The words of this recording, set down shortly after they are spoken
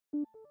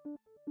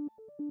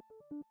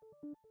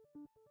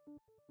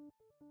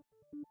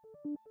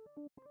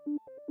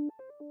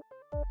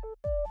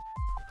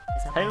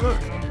Hey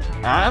look,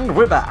 and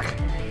we're back.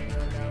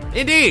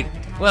 Indeed.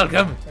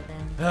 Welcome.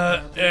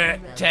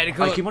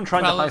 Technical. I keep on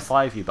trying to high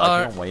five you, but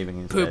I keep on waving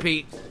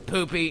instead.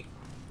 Poopy.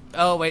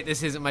 Oh wait,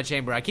 this isn't my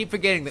chamber. I keep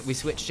forgetting that we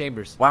switched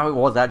chambers. Wow, it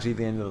was actually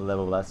the end of the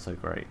level. That's so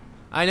great.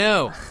 I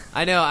know.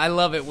 I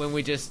love it when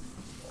we just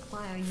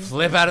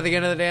flip out of the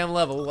end of the damn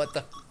level. What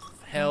the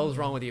hell's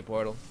wrong with you,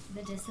 Portal?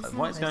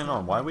 What's going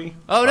on? Why are we?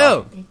 Oh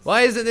no!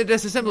 Why isn't the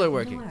disassembler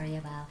working?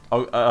 Oh,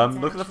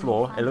 look at the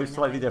floor. It looks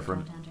slightly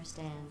different.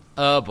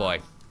 Oh boy.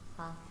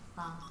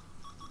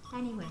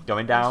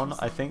 Going down,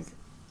 I think.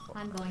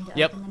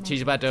 Yep,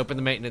 she's about to open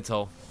the maintenance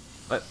hole.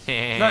 No,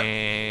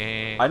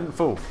 I didn't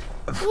fall.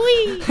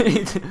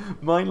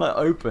 Mine like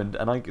opened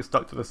and I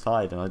stuck to the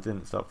side and I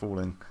didn't start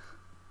falling.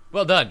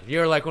 Well done.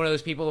 You're like one of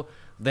those people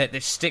that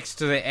sticks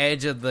to the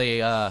edge of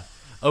the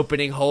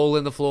opening hole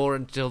in the floor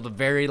until the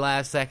very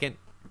last second.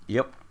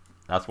 Yep,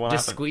 that's what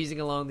Just happened. squeezing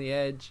along the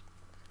edge.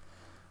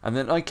 And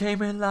then I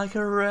came in like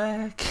a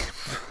wreck.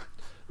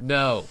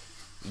 No,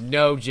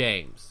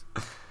 James.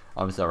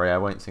 I'm sorry, I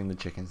won't sing the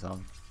chicken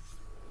song.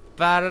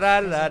 Fun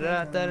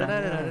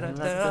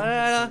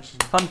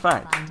Fun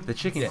fact, the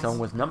chicken song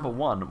was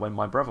 #1 when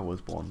my brother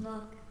was born.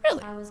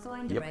 Really?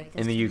 Yep,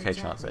 in the UK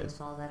chart says.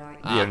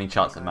 The only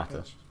charts that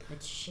matter.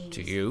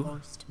 To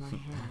you?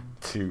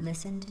 To.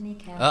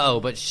 Uh-oh,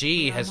 but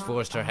she has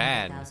forced her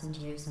hand. What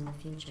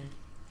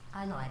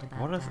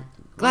is it?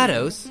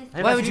 GLaDOS? Hey,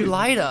 Why that's would you you.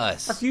 lie to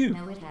us? That's you.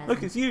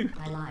 Look, it's you.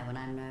 I lie when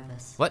I'm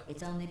nervous. What?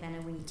 It's only been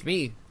a week. It's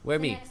me. Where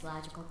me? Next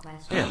logical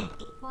question. Yeah.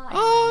 Why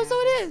Oh, am I so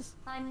it nervous? is.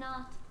 I'm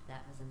not.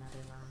 That was another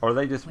lie. Or are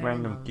they just We're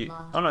in random? a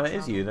lot Oh no, of that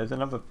is you. trouble. There's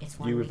another It's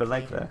 1 you with a week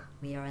leg later. there.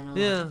 We are in a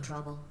Yeah. lot of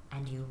trouble,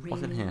 and you really,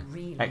 What's in here?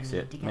 really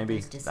Exit. need to get Maybe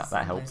those that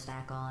disassemblers helps.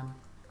 back on.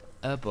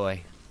 Oh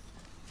boy.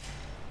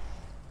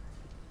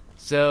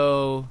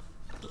 So,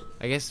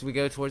 I guess we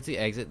go towards the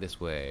exit this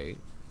way.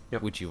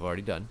 Yep. Which you've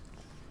already done.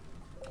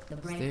 The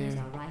breakers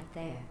there. are right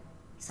there.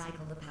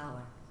 Cycle the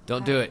power.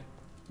 Don't do it.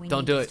 We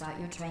Don't need do to it. Start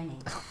your training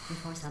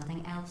before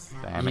something else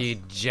happens. Damn it. You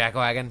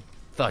jackwagon.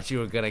 Thought you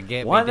were gonna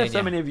get Why me, are there didn't so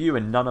ya? many of you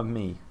and none of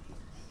me?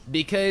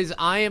 Because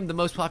I am the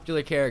most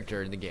popular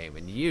character in the game,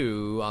 and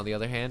you, on the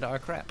other hand, are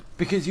crap.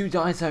 Because you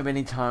die so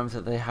many times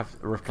that they have here.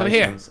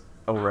 replacements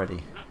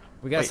already.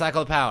 We gotta Wait.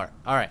 cycle the power.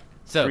 Alright,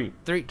 so,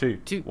 3,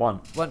 2, 1.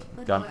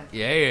 Good Done. work.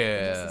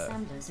 Yeah. The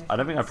disassemblers are I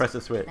don't think I fixed. pressed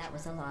the switch. That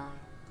was a lie.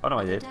 Oh no,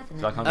 I They're did. So I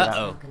definitely can't more get out.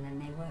 Uh-oh. broken than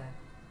they were.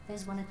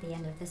 There's one at the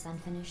end of this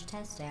unfinished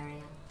test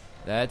area.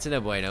 That's no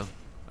bueno.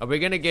 Are we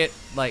gonna get,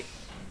 like,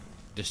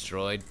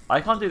 destroyed?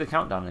 I can't do the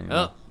countdown anymore.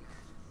 Oh.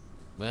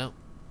 Well,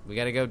 we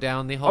gotta go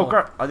down the hole. Oh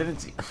crap! I didn't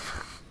see.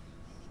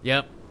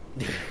 Yep.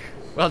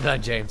 Well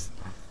done, James.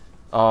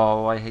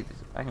 Oh, I hate this.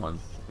 Hang on.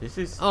 This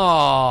is.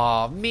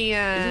 Oh Isn't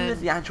man. this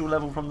the actual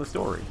level from the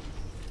story?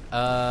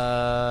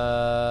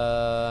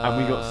 And And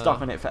we got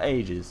stuck on it for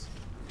ages.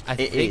 I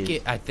It think is.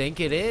 it. I think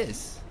it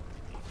is.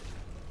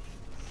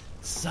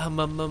 Some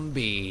of 'em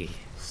be.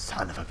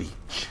 Son of a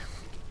beach.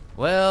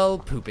 Well,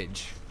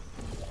 poopage.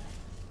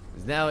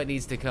 'Cause now it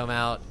needs to come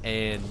out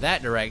in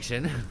that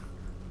direction.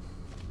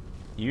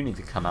 You need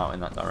to come out in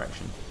that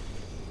direction.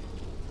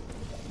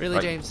 Really,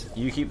 Right, James?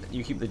 You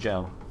keep the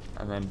gel,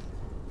 and then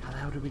how the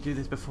hell did we do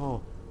this before?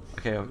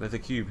 Okay, there's a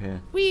cube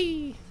here.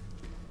 Whee!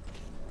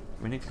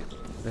 We need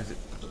to.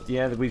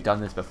 Yeah, we've done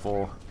this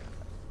before.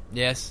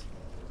 Yes,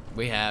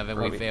 we have, and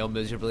we Probably. failed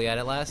miserably at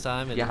it last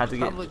time. And You had to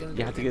get probably gonna do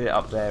you it had to again. get it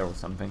up there or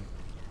something.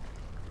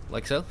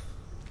 Like so.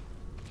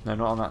 No,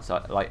 not on that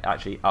side. Like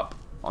actually up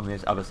on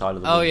this other side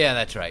of the. Oh room. yeah,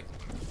 that's right.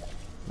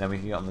 Then we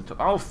can get on the top.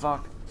 Oh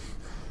fuck!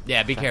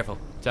 Yeah, be careful.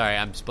 Sorry,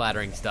 I'm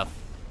splattering stuff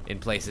in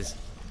places.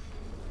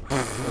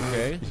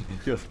 Okay.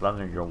 You're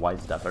splattering your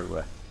white stuff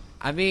everywhere.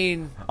 I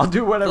mean, I'll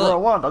do whatever Look. I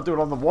want. I'll do it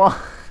on the wall.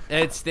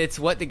 it's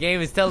what the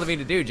game is telling me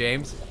to do,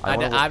 James. I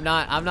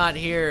wanna- I'm not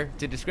here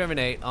to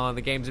discriminate on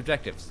the game's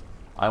objectives.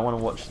 I want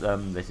to watch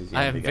This Is the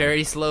I End am again.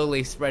 very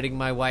slowly spreading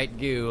my white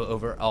goo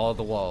over all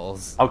the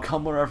walls. I'll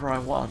come wherever I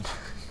want.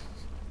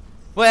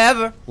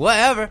 Whatever.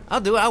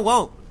 I'll do what I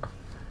want.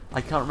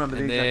 I can't remember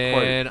the And exact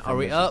quote. then, from are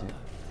we This Is up? the-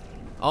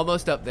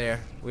 Almost up there.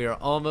 We are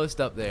almost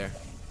up there.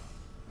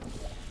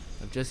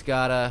 I've just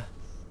gotta.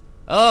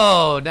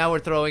 Oh, now we're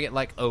throwing it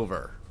like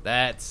over.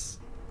 That's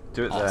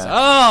Do it awesome. there.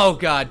 Oh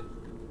God.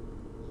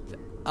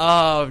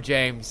 Oh,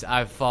 James,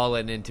 I've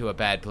fallen into a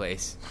bad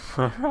place.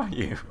 Where are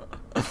you?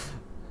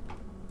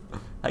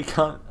 I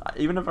can't.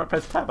 Even if I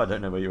press tab, I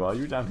don't know where you are.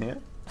 You down here?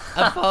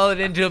 I've fallen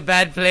into a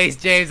bad place,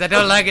 James. I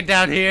don't like it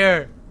down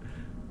here.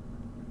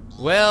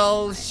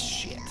 Well,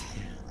 shit.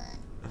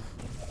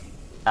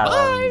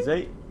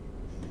 Alonzi.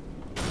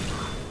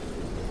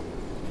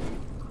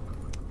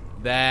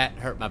 That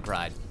hurt my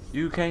pride.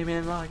 You came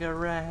in like a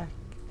wreck.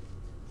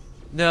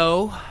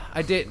 No,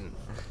 I didn't.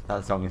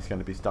 That song is going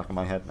to be stuck in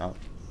my head now.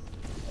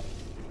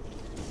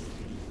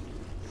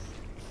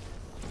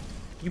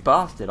 You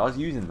bastard! I was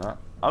using that.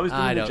 I was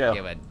doing I the don't gel.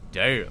 give a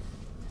damn.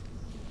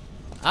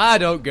 I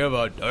don't give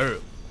a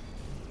damn.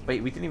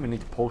 Wait, we didn't even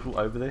need to portal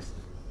over this.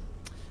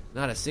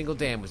 Not a single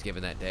damn was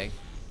given that day.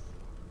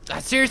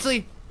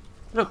 Seriously?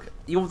 Look,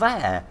 you're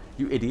there,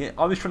 you idiot.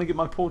 I was trying to get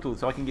my portal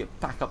so I can get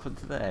back up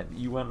into there.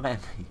 You weren't letting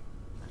me.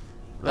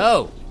 Look.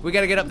 Oh, we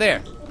gotta get up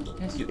there.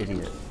 Yes, you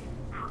idiot.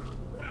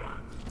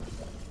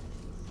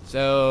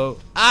 So,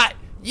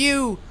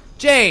 you,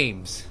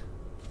 James.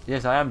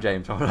 Yes, I am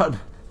James. Hold on.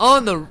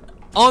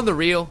 On the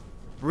real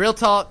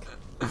talk.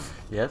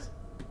 Yes?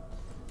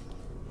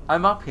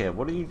 I'm up here.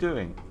 What are you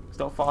doing?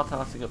 Stop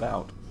fartassing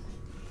about.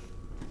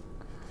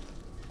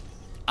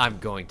 I'm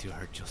going to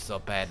hurt you so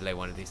badly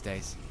one of these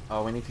days.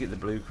 Oh, we need to get the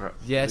blue crap.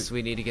 Yes,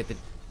 we need to get the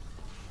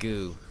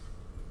goo.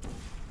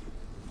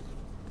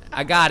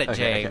 I got it,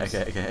 Okay, James.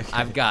 okay.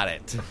 I've got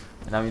it.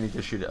 And now we need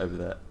to shoot it over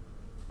there.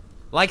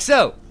 Like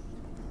so.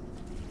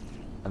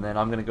 And then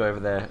I'm going to go over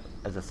there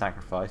as a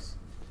sacrifice.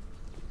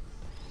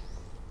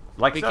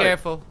 Like Be so.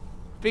 careful.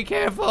 Be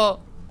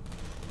careful.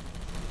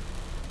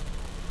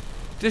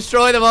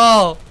 Destroy them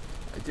all.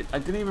 I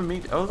didn't even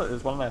mean... Oh, look,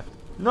 there's one left.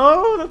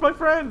 No, that's my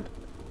friend.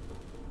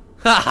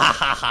 Ha ha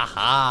ha ha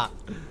ha.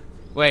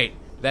 Wait,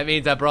 that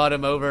means I brought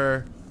him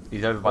over.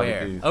 He's over by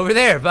Where? the goo. Over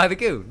there, by the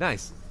goo.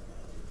 Nice.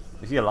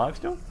 Is he alive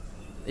still?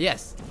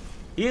 Yes.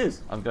 He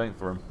is. I'm going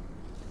for him.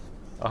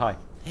 Oh, hi.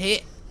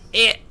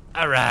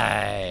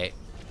 Alright.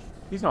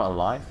 He's not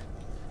alive.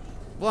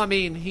 Well, I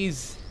mean, he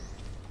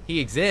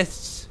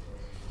exists.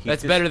 He's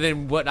That's just- better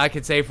than what I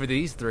could say for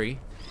these three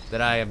that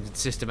I am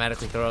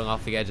systematically throwing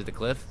off the edge of the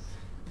cliff.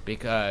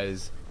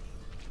 Because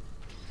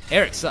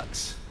Eric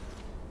sucks.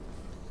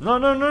 No.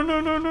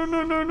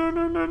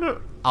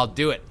 I'll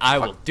do it. I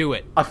will do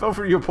it. I fell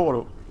through your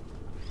portal.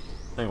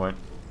 No, you won't.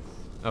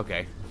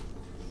 Okay.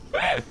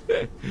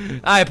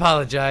 I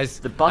apologize.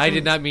 The button- I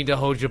did not mean to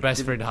hold your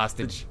best friend The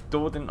hostage.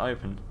 door didn't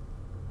open.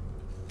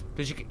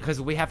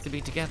 Because we have to be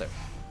together.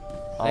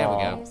 There we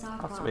go. Here's our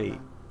How problem. sweet.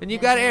 And you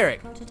There's got no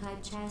Eric.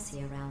 Prototype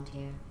chassis around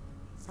here.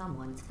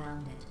 Someone's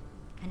found it,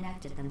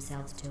 connected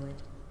themselves to it,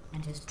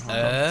 and has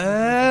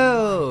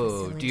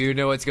Oh, do you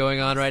know what's going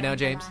on right now,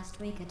 James?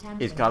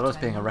 Is Carlos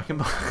being a wrecking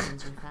ball?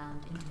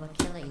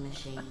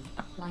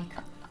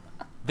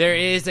 There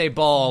is a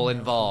ball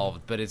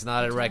involved, but it's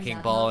not a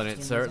wrecking ball, and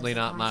it's certainly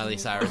not Miley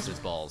Cyrus's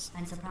balls.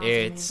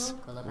 It's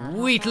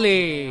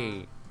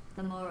Wheatley.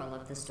 The moral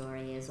of the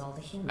story is all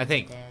the humans I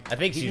think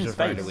He's she's in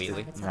referring to space.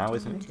 Wheatley. Now,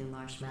 isn't he?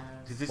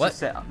 This What?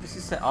 This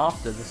is set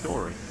after the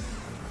story.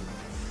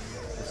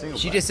 The single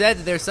She player. just said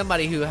that there's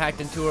somebody who hacked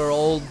into her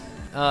old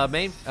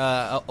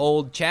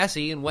old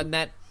chassis, and wasn't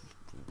that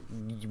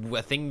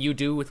a thing you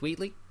do with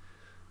Wheatley?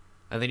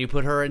 And then you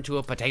put her into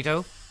a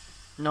potato?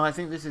 No, I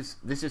think this is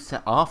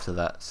set after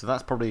that. So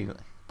that's probably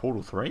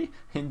Portal 3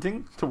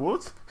 hinting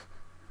towards.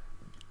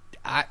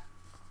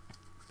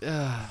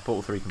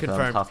 Portal 3 confirmed.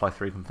 Confirmed. Half-Life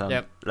 3 confirmed.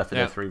 Yep. Left 4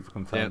 Dead Yep. 3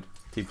 confirmed.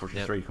 Team Fortress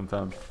Yep. 3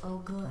 confirmed. Oh,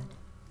 good.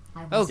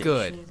 I Oh, wasn't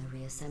good. sure the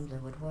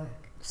reassembler would work.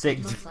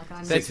 6. Looks like I'm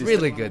That's missing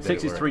really one good of that the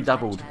 6 is worked. 3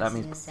 doubled. That chassis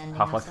means is sending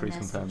Half-Life us a 3 is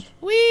message. confirmed.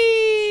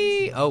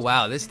 Whee! Oh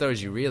wow, this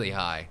throws you really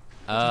high.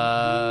 I've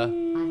got a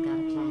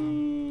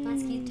plan.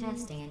 Let's keep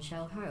testing and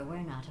show her we're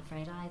not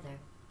afraid either.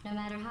 No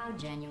matter how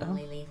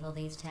genuinely lethal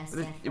these tests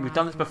get. for We've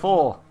done this our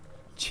before.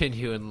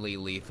 Genuinely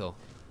lethal.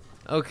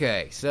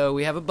 Okay, so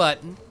we have a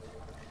button,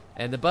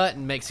 and the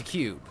button makes a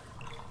cube.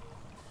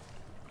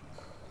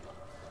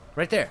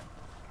 Right there.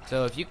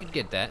 So if you could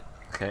get that,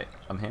 Okay,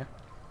 I'm here.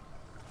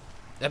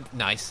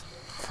 nice,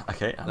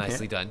 Okay, I'm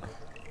nicely here. done.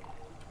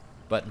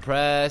 Button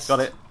press. Got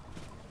it.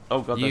 Oh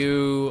god,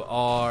 You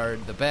are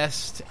the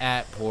best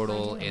at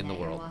Portal We're in the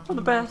doing it. world. You're I'm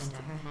the walking best.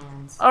 into her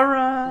hands.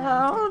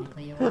 around.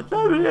 Technically, you're walking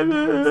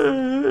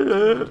around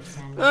us.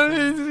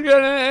 Nothing's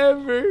gonna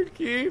ever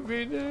keep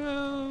me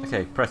down.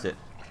 Okay, press it.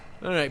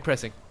 Alright,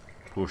 pressing.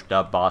 Push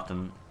the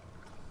button.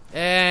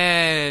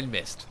 And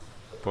missed.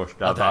 Push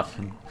the Well done.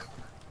 button.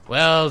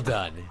 Well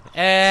done.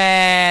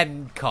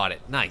 And caught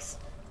it. Nice.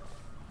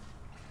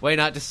 Way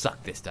not to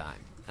suck this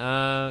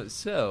time.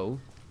 So.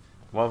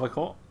 What have I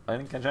caught? I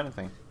didn't catch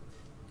anything.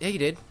 Yeah, you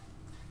did.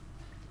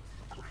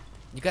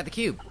 You got the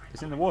cube.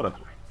 It's in the water.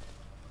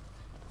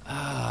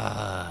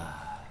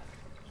 Ah.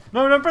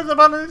 No, don't press the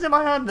button. It's in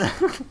my hand.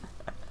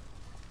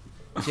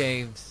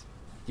 James,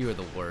 you are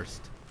the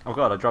worst. Oh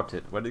god, I dropped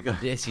it. Where did it go?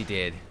 Yes, you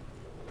did.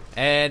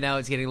 And now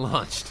it's getting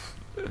launched.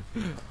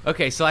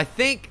 Okay, so I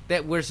think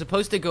that we're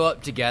supposed to go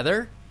up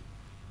together.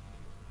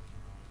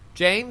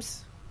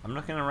 James? I'm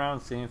looking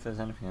around seeing if there's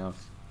anything else.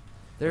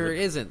 There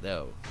isn't,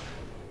 though.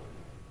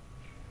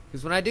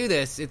 Because when I do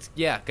this, it's,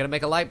 gonna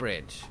make a light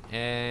bridge.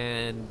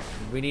 And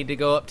we need to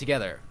go up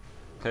together.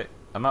 Okay,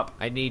 I'm up.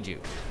 I need you.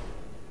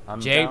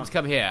 I'm James, down.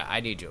 come here. I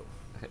need you.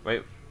 Okay,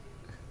 wait.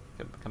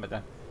 Come back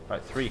down.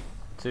 Right, 3,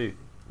 2,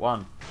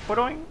 1.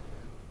 Boing.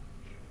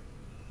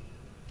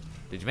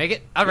 Did you make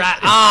it? Alright.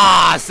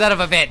 Ah, son of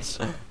a bitch.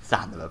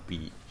 Son of a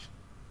beach.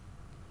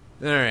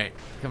 Alright.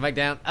 Come back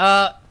down.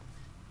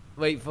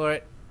 Wait for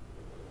it.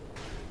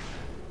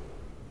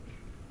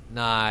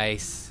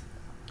 Nice.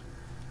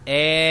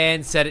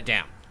 And set it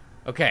down.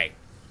 Okay.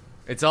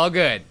 It's all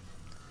good.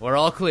 We're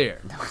all clear.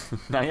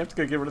 Now you have to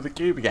go get rid of the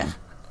cube again.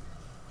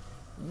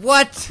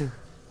 What?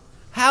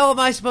 How am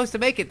I supposed to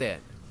make it then?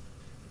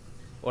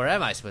 Or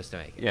am I supposed to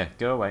make it? Yeah,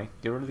 go away.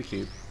 Get rid of the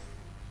cube.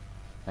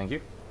 Thank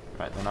you.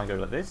 Right, then I go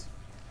like this.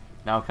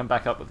 Now I'll come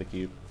back up with the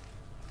cube.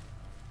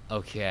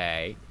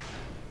 Okay.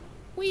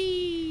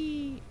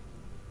 Whee!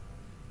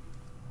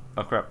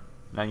 Oh crap.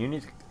 Now you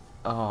need to...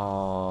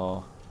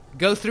 Oh...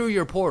 Go through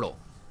your portal.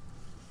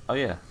 Oh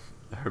yeah.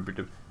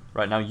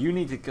 Right, now you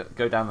need to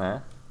go down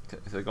there.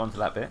 So go onto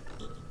that bit.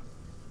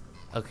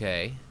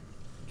 Okay.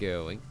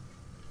 Going.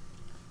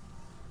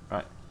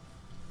 Right.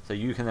 So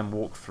you can then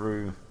walk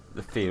through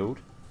the field.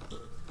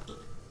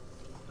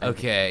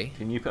 Okay.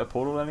 Can you put a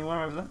portal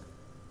anywhere over there?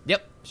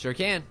 Yep, sure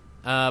can.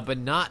 But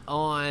not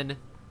on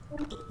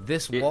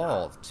this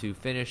wall to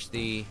finish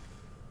the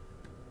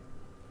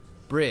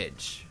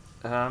bridge.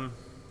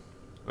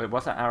 Wait,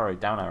 what's that arrow?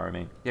 Down arrow, I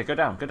mean. Yeah, go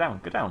down, go down,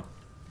 go down.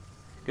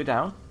 Go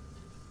down.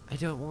 I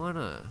don't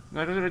wanna.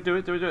 No, do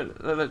it.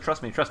 Look,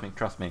 trust me.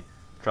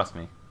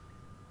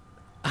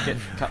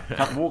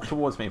 Walk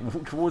towards me.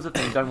 Walk towards the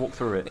thing. Don't walk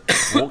through it.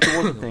 Walk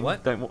towards the thing.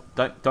 What?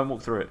 Don't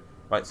walk through it.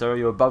 Right. So are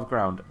you above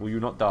ground? Will you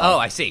not die? Oh,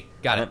 I see.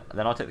 Got it.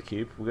 Then I'll take the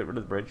cube. We'll get rid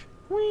of the bridge.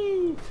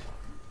 Whee!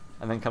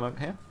 And then come over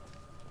here.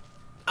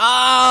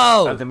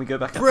 Oh! And then we go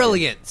back up.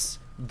 Brilliance.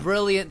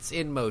 Brilliance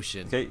in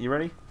motion. Okay, you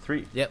ready?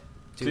 3, Yep.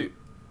 2,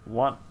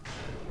 1.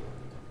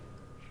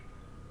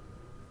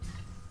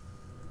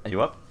 Are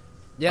you up?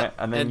 Yep. Right,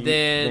 and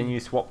then you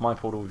swap my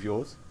portal with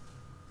yours.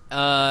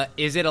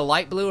 Is it a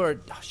light blue or...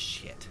 Oh,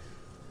 shit.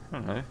 I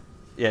don't know.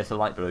 Yeah, it's a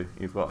light blue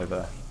you've got over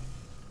there.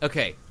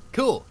 Okay,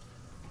 cool.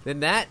 Then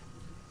that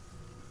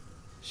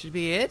should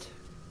be it.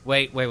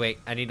 Wait.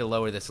 I need to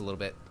lower this a little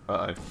bit.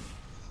 Uh-oh.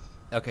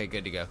 Okay,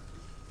 good to go.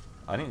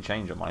 I didn't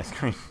change on my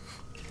screen.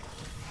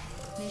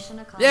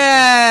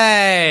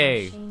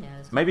 Yay!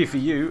 Maybe for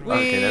you. We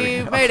Okay, there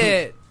we go. made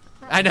it!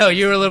 I know,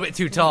 you were a little bit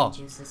too tall.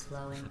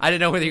 I didn't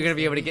know whether you were going to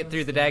be able to get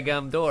through the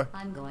daggum door.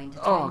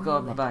 Oh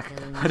god, my back.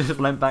 I just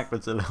leant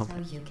backwards a little.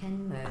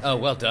 Oh,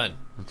 well done.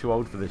 I'm too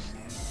old for this.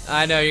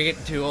 I know, you're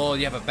getting too old,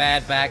 you have a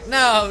bad back.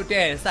 No,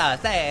 dear, so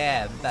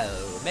sad.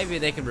 Maybe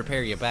they can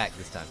repair your back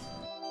this time.